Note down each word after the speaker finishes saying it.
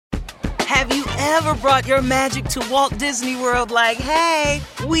Have you ever brought your magic to Walt Disney World like, hey,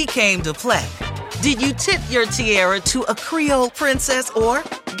 we came to play? Did you tip your tiara to a Creole princess or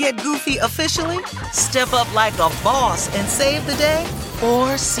get goofy officially? Step up like a boss and save the day?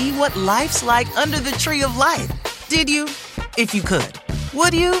 Or see what life's like under the tree of life? Did you? If you could.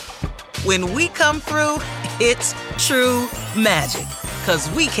 Would you? When we come through, it's true magic. 'Cause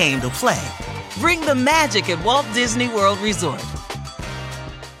we came to play. Bring the magic at Walt Disney World Resort.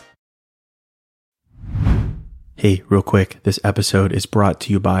 Hey, real quick, this episode is brought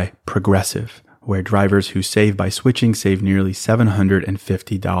to you by Progressive, where drivers who save by switching save nearly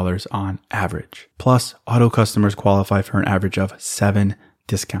 $750 on average. Plus, auto customers qualify for an average of 7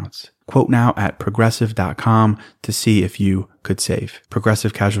 discounts. Quote now at progressive.com to see if you could save.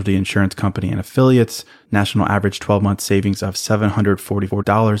 Progressive Casualty Insurance Company and Affiliates. National average 12-month savings of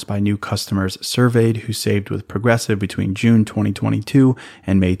 $744 by new customers surveyed who saved with Progressive between June 2022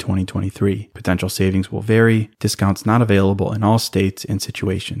 and May 2023. Potential savings will vary. Discounts not available in all states and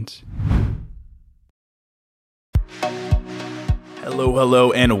situations.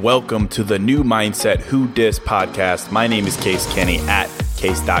 Hello, and welcome to the New Mindset Who Dis podcast. My name is Case Kenny at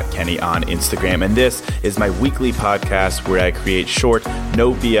Case.Kenny on Instagram, and this is my weekly podcast where I create short,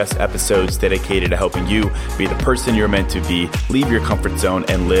 no BS episodes dedicated to helping you be the person you're meant to be, leave your comfort zone,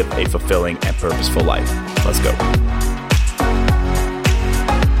 and live a fulfilling and purposeful life. Let's go.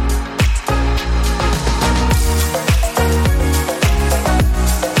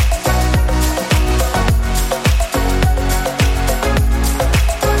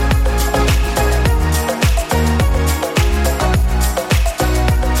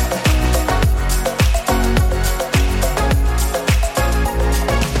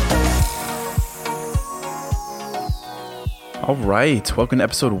 All right, welcome to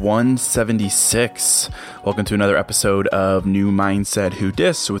episode 176. Welcome to another episode of New Mindset Who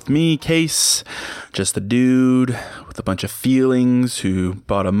Dis with me, Case, just a dude with a bunch of feelings who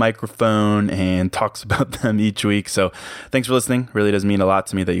bought a microphone and talks about them each week. So thanks for listening. Really does mean a lot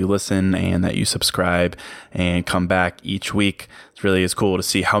to me that you listen and that you subscribe and come back each week. It really is cool to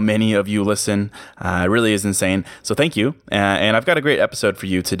see how many of you listen. It really is insane. So thank you. And I've got a great episode for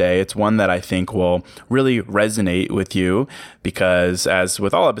you today. It's one that I think will really resonate with you because, as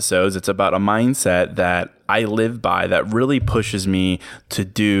with all episodes, it's about a mindset that I live by that really pushes me to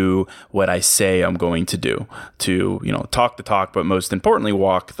do what I say I'm going to do, to, talk the talk, but most importantly,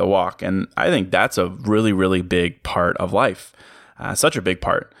 walk the walk. And I think that's a really, really big part of life. Such a big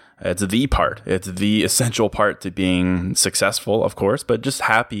part. It's the part. It's the essential part to being successful, of course, but just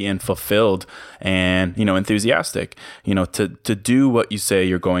happy and fulfilled and, enthusiastic, to do what you say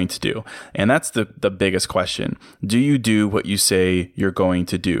you're going to do. And that's the biggest question. Do you do what you say you're going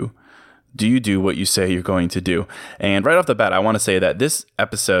to do? Do you do what you say you're going to do? And right off the bat, I want to say that this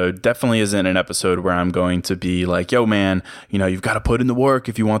episode definitely isn't an episode where I'm going to be like, yo, man, you've got to put in the work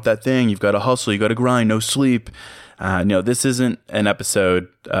if you want that thing. You've got to hustle. You got to grind, no sleep. No, this isn't an episode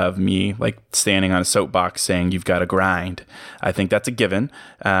of me like standing on a soapbox saying you've got to grind. I think that's a given.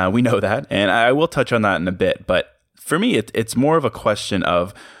 We know that. And I will touch on that in a bit. But for me, it's more of a question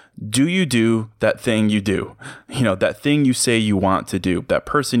of, do you do that thing you do? That thing you say you want to do, that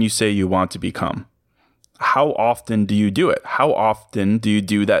person you say you want to become. How often do you do it? How often do you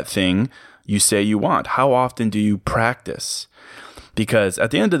do that thing you say you want? How often do you practice? Because at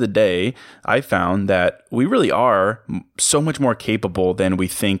the end of the day, I found that we really are so much more capable than we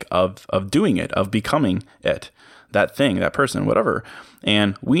think of doing it, of becoming it, that thing, that person, whatever.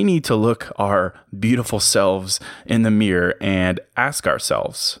 And we need to look our beautiful selves in the mirror and ask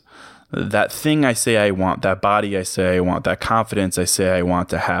ourselves, that thing I say I want, that body I say I want, that confidence I say I want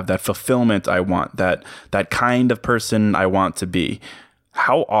to have, that fulfillment I want, that kind of person I want to be,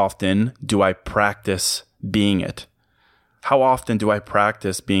 how often do I practice being it? How often do I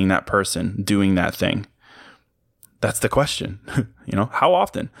practice being that person, doing that thing? That's the question. How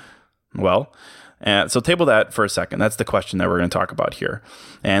often? Well, so table that for a second. That's the question that we're going to talk about here.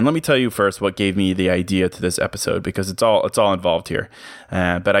 And let me tell you first what gave me the idea to this episode, because it's all involved here.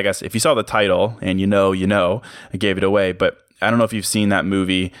 But I guess if you saw the title and I gave it away. But I don't know if you've seen that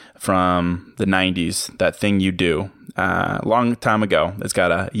movie from the 90s, That Thing You Do. Long time ago. It's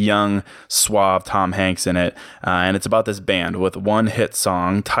got a young, suave Tom Hanks in it. And it's about this band with one hit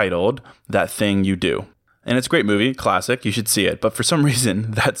song titled That Thing You Do. And it's a great movie, classic, you should see it. But for some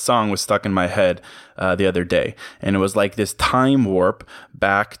reason, that song was stuck in my head the other day. And it was like this time warp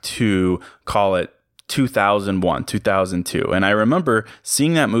back to, call it 2001, 2002. And I remember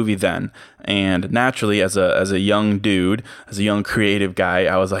seeing that movie then. And naturally, as a young dude, as a young creative guy,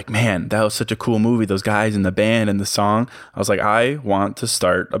 I was like, man, that was such a cool movie. Those guys in the band and the song. I was like, I want to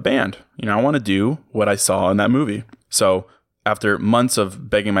start a band. I want to do what I saw in that movie. So after months of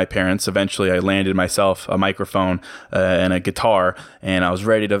begging my parents, eventually I landed myself a microphone and a guitar, and I was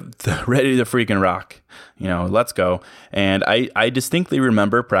ready to freaking rock. Let's go. And I distinctly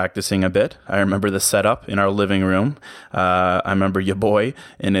remember practicing a bit. I remember the setup in our living room. I remember your boy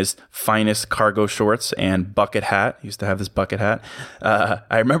in his finest cargo shorts and bucket hat. He used to have this bucket hat.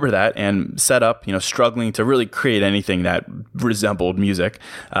 I remember that and set up, struggling to really create anything that resembled music.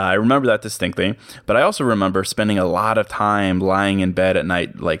 I remember that distinctly. But I also remember spending a lot of time lying in bed at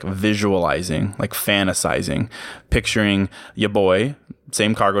night, like visualizing, like fantasizing, picturing your boy,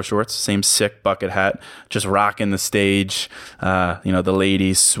 same cargo shorts, same sick bucket hat, just rocking the stage, the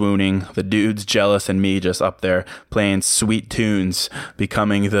ladies swooning, the dudes jealous, and me just up there playing sweet tunes,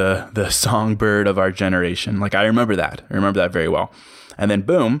 becoming the songbird of our generation. Like, I remember that very well. And then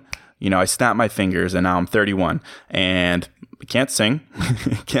boom, I snapped my fingers, and now I'm 31 and I can't sing,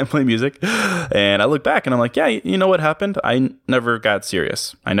 can't play music. And I look back and I'm like, yeah, you know what happened? I never got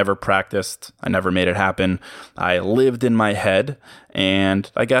serious. I never practiced. I never made it happen. I lived in my head,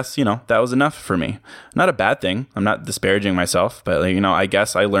 and I guess, that was enough for me. Not a bad thing. I'm not disparaging myself, but I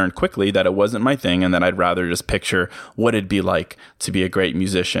guess I learned quickly that it wasn't my thing, and that I'd rather just picture what it'd be like to be a great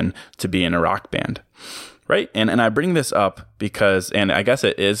musician, to be in a rock band. Right. And I bring this up because, and I guess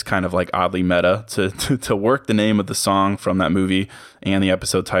it is kind of like oddly meta to work the name of the song from that movie and the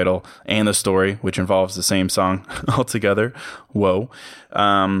episode title and the story, which involves the same song altogether. Whoa.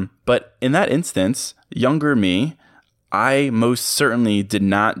 But in that instance, younger me, I most certainly did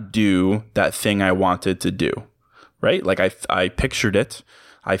not do that thing I wanted to do. Right. Like I pictured it.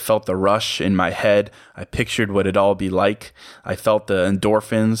 I felt the rush in my head. I pictured what it'd all be like. I felt the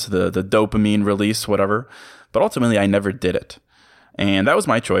endorphins, the dopamine release, whatever. But ultimately, I never did it. And that was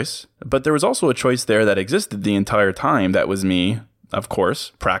my choice. But there was also a choice there that existed the entire time. That was me, of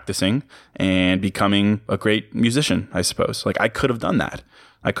course, practicing and becoming a great musician, I suppose. Like, I could have done that.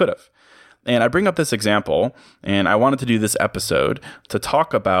 I could have. And I bring up this example, and I wanted to do this episode to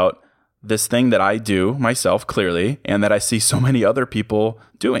talk about this thing that I do myself clearly, and that I see so many other people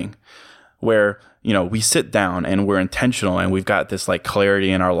doing, where, we sit down and we're intentional and we've got this like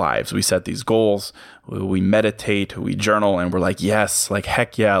clarity in our lives. We set these goals, we meditate, we journal, and we're like, yes, like,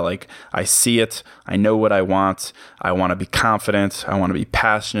 heck yeah, like, I see it. I know what I want. I want to be confident. I want to be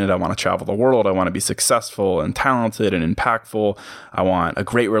passionate. I want to travel the world. I want to be successful and talented and impactful. I want a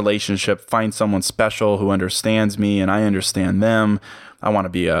great relationship, find someone special who understands me and I understand them. I want to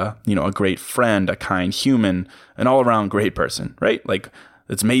be a great friend, a kind human, an all-around great person, right? Like,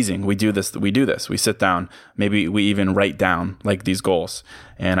 it's amazing. We do this. We sit down. Maybe we even write down like these goals.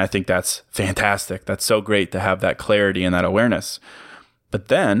 And I think that's fantastic. That's so great to have that clarity and that awareness. But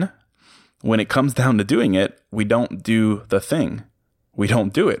then when it comes down to doing it, we don't do the thing. We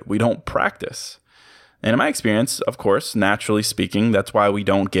don't do it. We don't practice. And in my experience, of course, naturally speaking, that's why we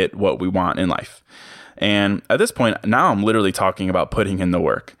don't get what we want in life. And at this point, now I'm literally talking about putting in the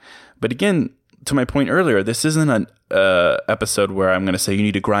work. But again, to my point earlier, this isn't an episode where I'm going to say you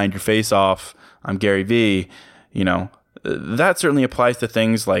need to grind your face off. I'm Gary Vee. That certainly applies to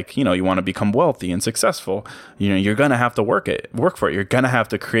things like, you want to become wealthy and successful. You're going to have to work for it. You're going to have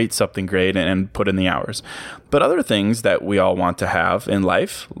to create something great and put in the hours. But other things that we all want to have in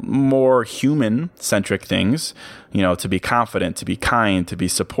life, more human-centric things, to be confident, to be kind, to be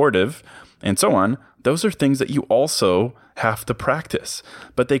supportive, and so on, those are things that you also have to practice,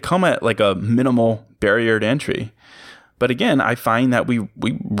 but they come at like a minimal barrier to entry. But again, I find that we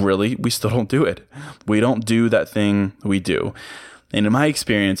still don't do it. We don't do that thing we do. And in my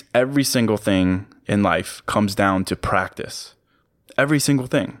experience, every single thing in life comes down to practice. Every single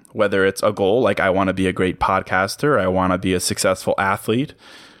thing, whether it's a goal, like I want to be a great podcaster, I want to be a successful athlete,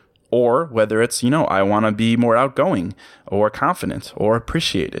 or whether it's, I want to be more outgoing or confident or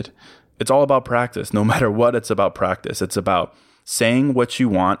appreciated. It's all about practice. No matter what, it's about practice. It's about saying what you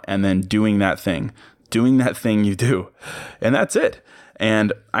want and then doing that thing you do. And that's it.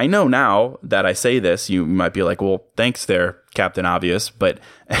 And I know now that I say this, you might be like, well, thanks there, Captain Obvious. But,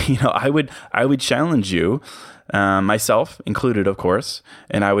 I would challenge you, myself included, of course.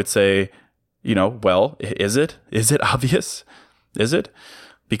 And I would say, well, is it obvious? Is it?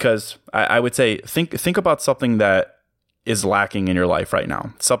 Because I would say, think about something that is lacking in your life right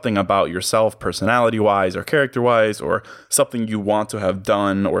now. Something about yourself, personality-wise or character-wise, or something you want to have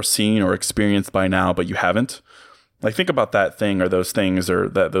done or seen or experienced by now, but you haven't. Like, think about that thing or those things or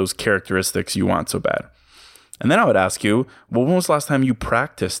those characteristics you want so bad. And then I would ask you, well, when was the last time you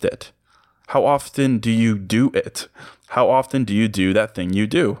practiced it? How often do you do it? How often do you do that thing you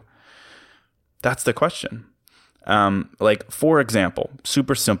do? That's the question. Like, for example,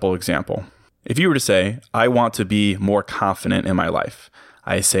 super simple example. If you were to say, I want to be more confident in my life,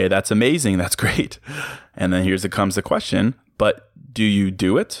 I say, that's amazing. That's great. And then comes the question, but do you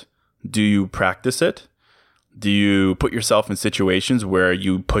do it? Do you practice it? Do you put yourself in situations where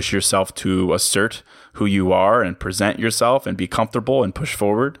you push yourself to assert who you are and present yourself and be comfortable and push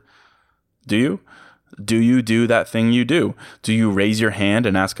forward? Do you? Do you do that thing you do? Do you raise your hand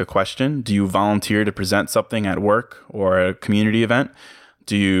and ask a question? Do you volunteer to present something at work or a community event?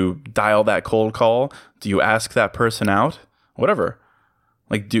 Do you dial that cold call? Do you ask that person out? Whatever.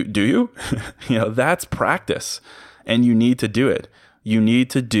 Like, do you? That's practice, and you need to do it. You need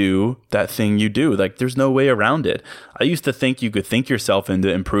to do that thing you do. Like, there's no way around it. I used to think you could think yourself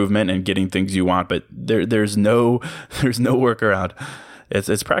into improvement and getting things you want, but there's no workaround.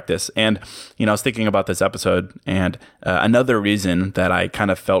 It's practice. And, I was thinking about this episode, and another reason that I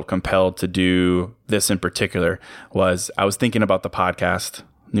kind of felt compelled to do this in particular was I was thinking about the podcast,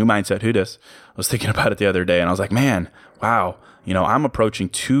 New Mindset Who Dis. I was thinking about it the other day, and I was like, man, wow, I'm approaching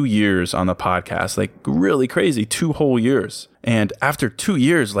 2 years on the podcast, like really crazy, 2 whole years. And after 2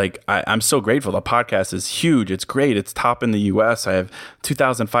 years, like I'm so grateful. The podcast is huge. It's great. It's top in the US. I have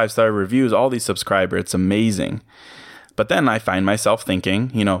 2,000 5-star reviews, all these subscribers. It's amazing. But then I find myself thinking,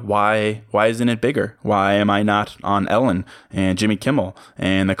 why isn't it bigger? Why am I not on Ellen and Jimmy Kimmel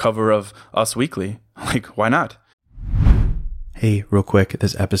and the cover of Us Weekly? Like, why not? Hey, real quick,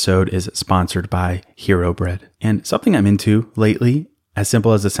 this episode is sponsored by Hero Bread. And something I'm into lately, as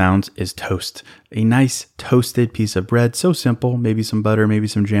simple as it sounds, is toast. A nice toasted piece of bread, so simple, maybe some butter, maybe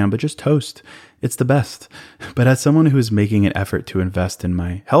some jam, but just toast. It's the best. But as someone who is making an effort to invest in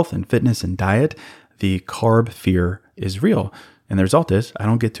my health and fitness and diet, the carb fear is real. And the result is I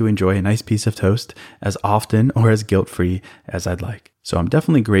don't get to enjoy a nice piece of toast as often or as guilt-free as I'd like. So I'm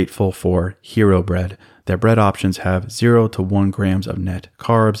definitely grateful for Hero Bread. Their bread options have 0 to 1 grams of net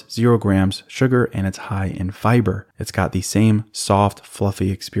carbs, 0 grams sugar, and it's high in fiber. It's got the same soft,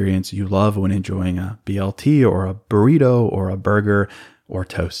 fluffy experience you love when enjoying a BLT or a burrito or a burger or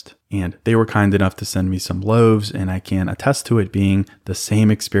toast. And they were kind enough to send me some loaves, and I can attest to it being the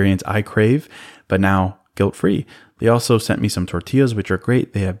same experience I crave, but now guilt-free. They also sent me some tortillas, which are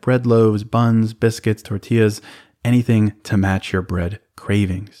great. They have bread loaves, buns, biscuits, tortillas, anything to match your bread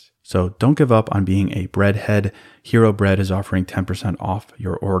cravings. So don't give up on being a breadhead. Hero Bread is offering 10% off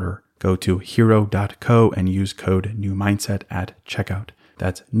your order. Go to hero.co and use code NEWMINDSET at checkout.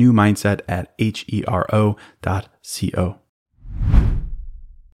 That's NEWMINDSET at hero.co.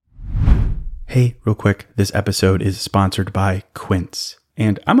 Hey, real quick, this episode is sponsored by Quince.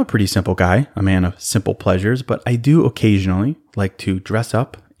 And I'm a pretty simple guy, a man of simple pleasures, but I do occasionally like to dress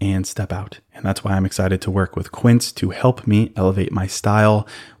up and step out. And that's why I'm excited to work with Quince to help me elevate my style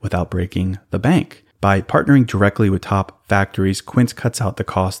without breaking the bank. By partnering directly with top factories, Quince cuts out the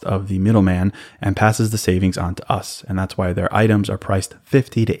cost of the middleman and passes the savings on to us. And that's why their items are priced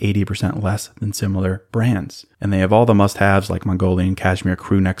 50 to 80% less than similar brands. And they have all the must-haves like Mongolian cashmere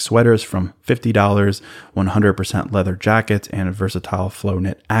crew neck sweaters from $50, 100% leather jackets, and versatile flow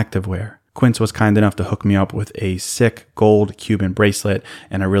knit activewear. Quince was kind enough to hook me up with a sick gold Cuban bracelet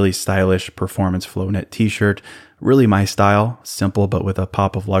and a really stylish performance flow knit t-shirt. Really my style, simple but with a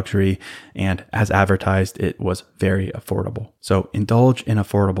pop of luxury, and as advertised, it was very affordable. So indulge in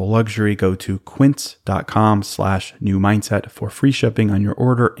affordable luxury. Go to quince.com/newmindset for free shipping on your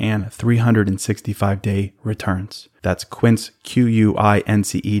order and 365-day returns. That's Quince,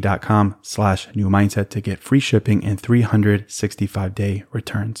 QUINCE.com/newmindset to get free shipping and 365-day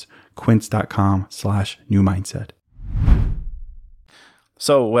returns. Quince.com/newmindset.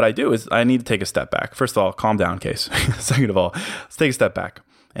 So what I do is I need to take a step back. First of all, calm down, Case. Second of all, let's take a step back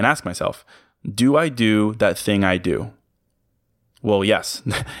and ask myself, do I do that thing I do? Well, yes.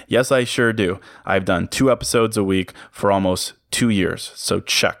 Yes, I sure do. I've done 2 episodes a week for almost 2 years. So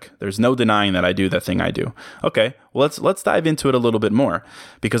check. There's no denying that I do that thing I do. Okay, well, let's dive into it a little bit more,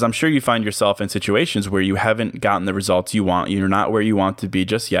 because I'm sure you find yourself in situations where you haven't gotten the results you want. You're not where you want to be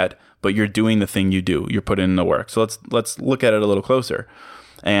just yet, but you're doing the thing you do. You're putting in the work. So let's look at it a little closer.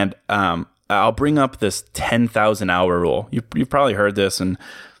 And I'll bring up this 10,000 hour rule. You've probably heard this, and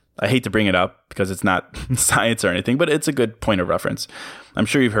I hate to bring it up because it's not science or anything, but it's a good point of reference. I'm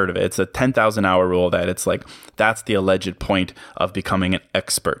sure you've heard of it. It's a 10,000 hour rule that it's like, that's the alleged point of becoming an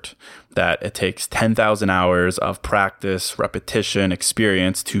expert, that it takes 10,000 hours of practice, repetition,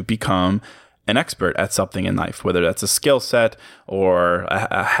 experience to become an expert at something in life, whether that's a skill set or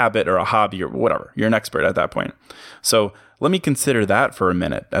a habit or a hobby or whatever. You're an expert at that point. So let me consider that for a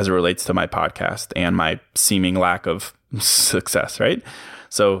minute as it relates to my podcast and my seeming lack of success, right?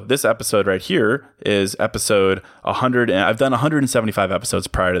 So this episode right here is episode 100. And I've done 175 episodes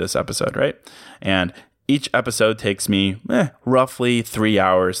prior to this episode, right? And each episode takes me roughly 3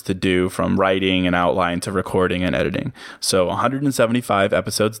 hours to do, from writing and outline to recording and editing. So 175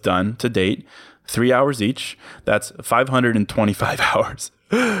 episodes done to date, 3 hours each. That's 525 hours.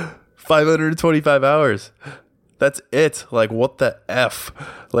 525 hours. That's it. Like, what the F?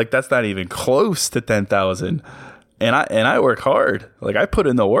 Like, that's not even close to 10,000. And I work hard. Like, I put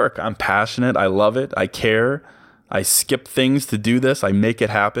in the work. I'm passionate. I love it. I care. I skip things to do this. I make it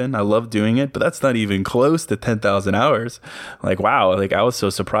happen. I love doing it, but that's not even close to 10,000 hours. Like, wow. Like, I was so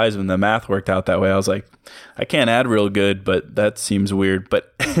surprised when the math worked out that way. I was like, I can't add real good, but that seems weird.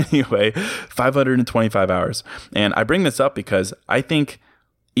 But anyway, 525 hours. And I bring this up because I think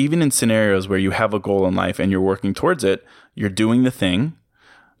even in scenarios where you have a goal in life and you're working towards it, you're doing the thing,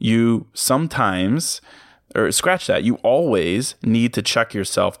 you sometimes... or scratch that. You always need to check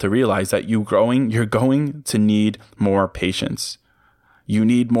yourself to realize that you're going to need more patience. You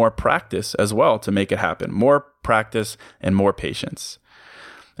need more practice as well to make it happen. More practice and more patience.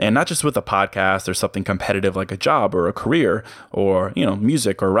 And not just with a podcast or something competitive like a job or a career or,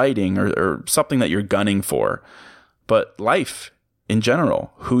 music or writing or something that you're gunning for, but life in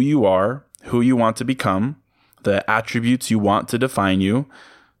general, who you are, who you want to become, the attributes you want to define you,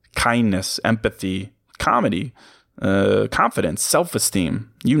 kindness, empathy, comedy, confidence, self-esteem,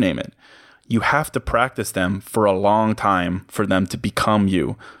 you name it. You have to practice them for a long time for them to become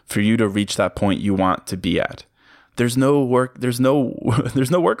you, for you to reach that point you want to be at. There's no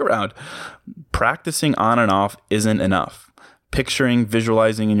workaround. Practicing on and off isn't enough. Picturing,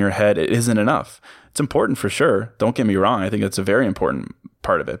 visualizing in your head, it isn't enough. It's important for sure. Don't get me wrong. I think it's a very important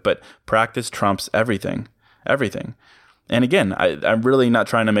part of it, but practice trumps everything. And again, I'm really not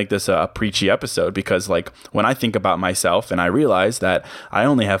trying to make this a preachy episode, because like when I think about myself and I realize that I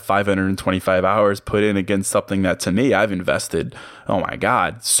only have 525 hours put in against something that to me I've invested, oh my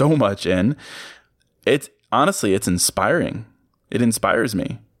God, so much in, it's inspiring. It inspires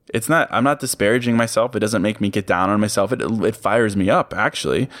me. I'm not disparaging myself. It doesn't make me get down on myself. It fires me up,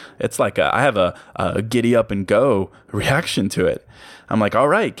 actually. It's like I have a giddy up and go reaction to it. I'm like, all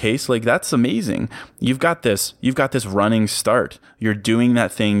right, Case, like that's amazing. You've got this running start. You're doing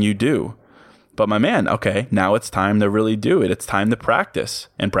that thing you do. But my man, okay, now it's time to really do it. It's time to practice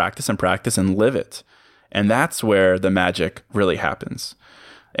and practice and practice and live it. And that's where the magic really happens.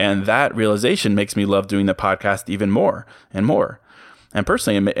 And that realization makes me love doing the podcast even more and more. And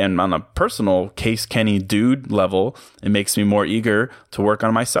personally, and on a personal Case Kenny dude level, it makes me more eager to work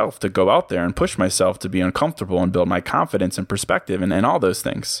on myself, to go out there and push myself, to be uncomfortable and build my confidence and perspective and all those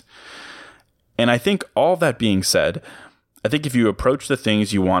things. And I think all that being said, I think if you approach the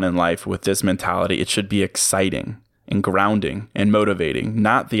things you want in life with this mentality, it should be exciting and grounding and motivating,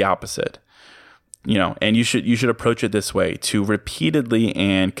 not the opposite. And you should approach it this way, to repeatedly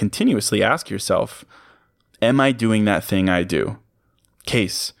and continuously ask yourself, am I doing that thing I do?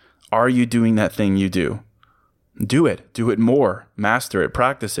 Case, are you doing that thing you do? Do it more, master it,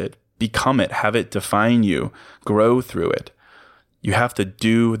 practice it, become it, have it define you, grow through it. You have to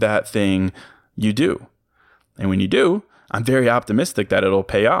do that thing you do. And when you do, I'm very optimistic that it'll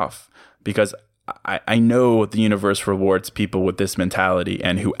pay off, because I know the universe rewards people with this mentality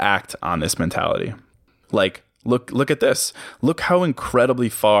and who act on this mentality. Like, look at this. Look how incredibly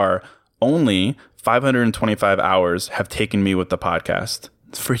far only 525 hours have taken me with the podcast.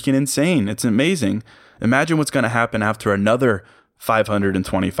 It's freaking insane. It's amazing. Imagine what's going to happen after another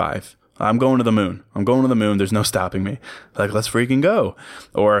 525. I'm going to the moon. There's no stopping me. Like, let's freaking go.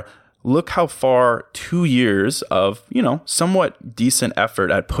 Or look how far 2 years of, somewhat decent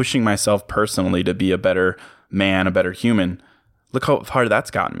effort at pushing myself personally to be a better man, a better human. Look how far that's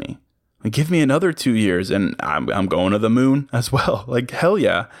gotten me. Like, give me another 2 years and I'm going to the moon as well. Like, hell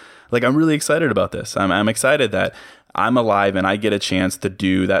yeah. Like, I'm really excited about this. I'm excited that I'm alive and I get a chance to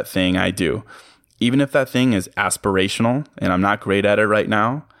do that thing I do. Even if that thing is aspirational and I'm not great at it right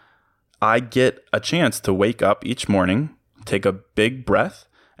now, I get a chance to wake up each morning, take a big breath,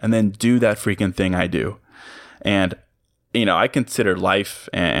 and then do that freaking thing I do. And, I consider life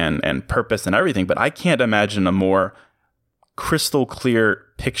and purpose and everything, but I can't imagine a more crystal clear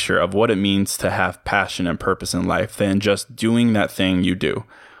picture of what it means to have passion and purpose in life than just doing that thing you do.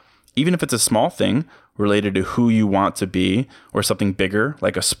 Even if it's a small thing related to who you want to be, or something bigger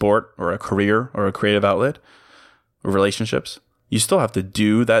like a sport or a career or a creative outlet or relationships, You still have to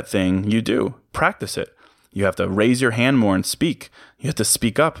do that thing you do. Practice it. You have to raise your hand more and speak. You have to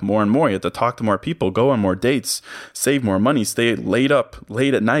speak up more and more. You have to talk to more people, go on more dates, save more money, stay late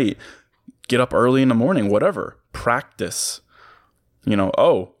at night, get up early in the morning, whatever. Practice.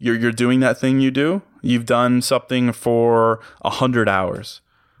 You're doing that thing you do. You've done something for 100 hours.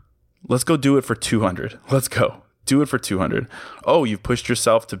 Let's go do it for 200. Let's go. Do it for 200. Oh, you've pushed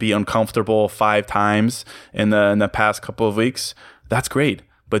yourself to be uncomfortable 5 times in the past couple of weeks. That's great.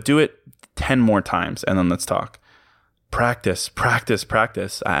 But do it 10 more times and then let's talk. Practice.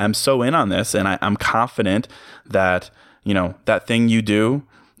 I'm so in on this, and I'm confident that, that thing you do,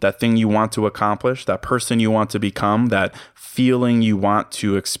 that thing you want to accomplish, that person you want to become, that feeling you want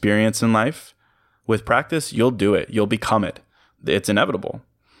to experience in life, with practice, you'll do it. You'll become it. It's inevitable.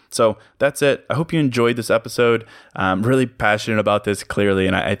 So that's it. I hope you enjoyed this episode. I'm really passionate about this, clearly,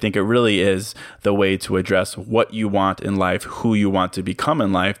 and I think it really is the way to address what you want in life, who you want to become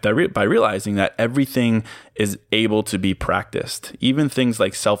in life, by realizing that everything is able to be practiced. Even things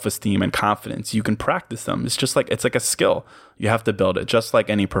like self-esteem and confidence, you can practice them. It's like a skill. You have to build it, just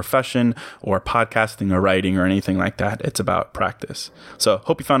like any profession or podcasting or writing or anything like that. It's about practice. So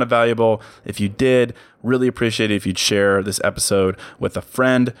hope you found it valuable. If you did, really appreciate it if you'd share this episode with a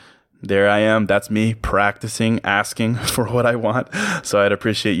friend. There I am. That's me practicing, asking for what I want. So I'd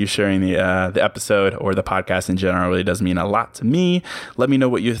appreciate you sharing the episode or the podcast in general. It really does mean a lot to me. Let me know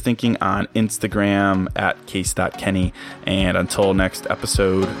what you're thinking on Instagram at case.kenny. And until next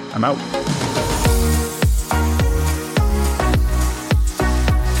episode, I'm out.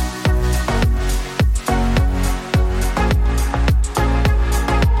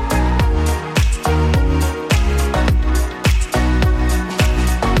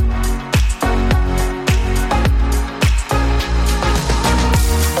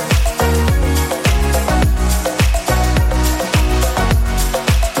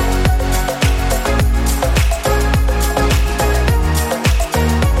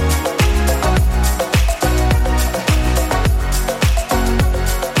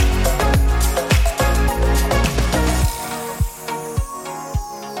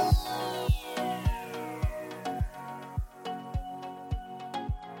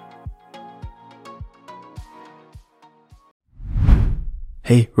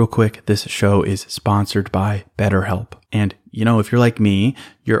 Hey, real quick, this show is sponsored by BetterHelp. And, if you're like me,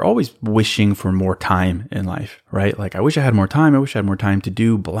 you're always wishing for more time in life, right? Like, I wish I had more time. I wish I had more time to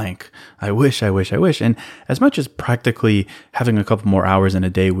do blank. I wish. And as much as practically having a couple more hours in a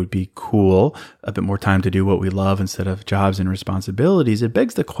day would be cool, a bit more time to do what we love instead of jobs and responsibilities, it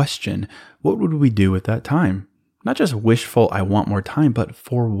begs the question, what would we do with that time? Not just wishful, I want more time, but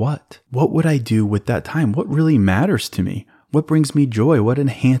for what? What would I do with that time? What really matters to me? What brings me joy? What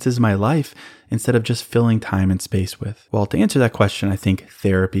enhances my life instead of just filling time and space with? Well, to answer that question, I think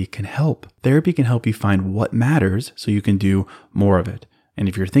therapy can help. Therapy can help you find what matters so you can do more of it. And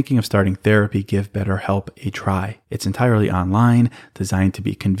if you're thinking of starting therapy, give BetterHelp a try. It's entirely online, designed to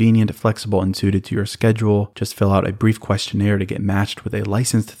be convenient, flexible, and suited to your schedule. Just fill out a brief questionnaire to get matched with a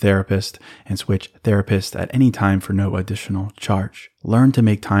licensed therapist and switch therapists at any time for no additional charge. Learn to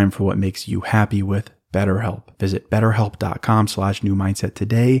make time for what makes you happy with BetterHelp. Visit betterhelp.com/newmindset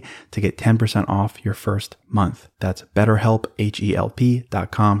today to get 10% off your first month. That's BetterHelp,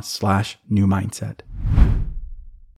 HELP.com/newmindset.